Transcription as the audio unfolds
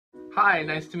Hi,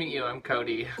 nice to meet you. I'm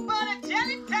Cody.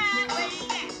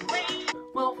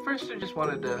 Well, first I just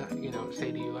wanted to,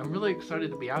 say to you, I'm really excited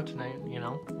to be out tonight,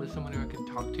 with someone who I can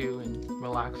talk to and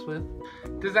relax with.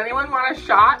 Does anyone want a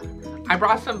shot? I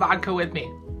brought some vodka with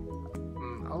me.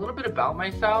 A little bit about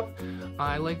myself.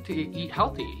 I like to eat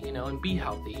healthy, and be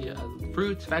healthy.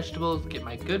 Fruits, vegetables, get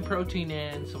my good protein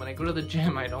in, so when I go to the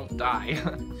gym, I don't die.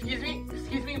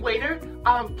 Excuse me, waiter.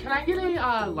 Can I get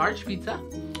a large pizza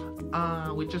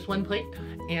with just one plate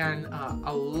and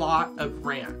a lot of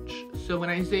ranch? So when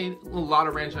I say a lot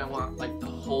of ranch, I want like the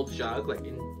whole jug, like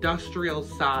industrial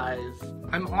size.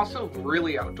 I'm also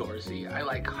really outdoorsy. I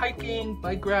like hiking,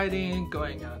 bike riding,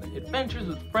 going on adventures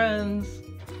with friends.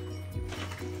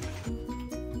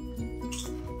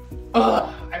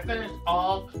 Ugh, I finished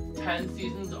all 10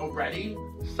 seasons already.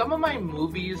 Some of my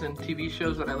movies and TV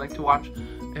shows that I like to watch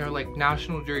are like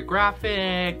National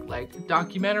Geographic, like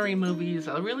documentary movies.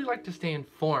 I really like to stay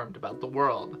informed about the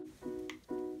world.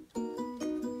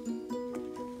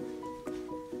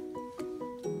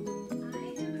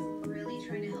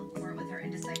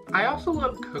 I also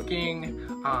love cooking,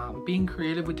 being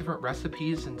creative with different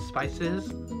recipes and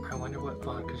spices. I wonder what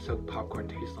vodka soaked popcorn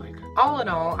tastes like. All in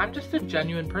all, I'm just a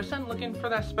genuine person looking for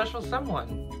that special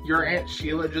someone. Your Aunt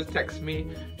Sheila just texted me.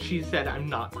 She said I'm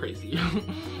not crazy.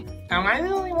 Am I the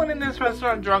only one in this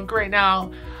restaurant drunk right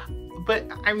now? But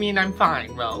I mean, I'm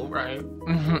fine, bro, right?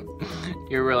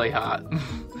 You're really hot.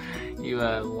 You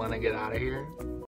wanna get out of here?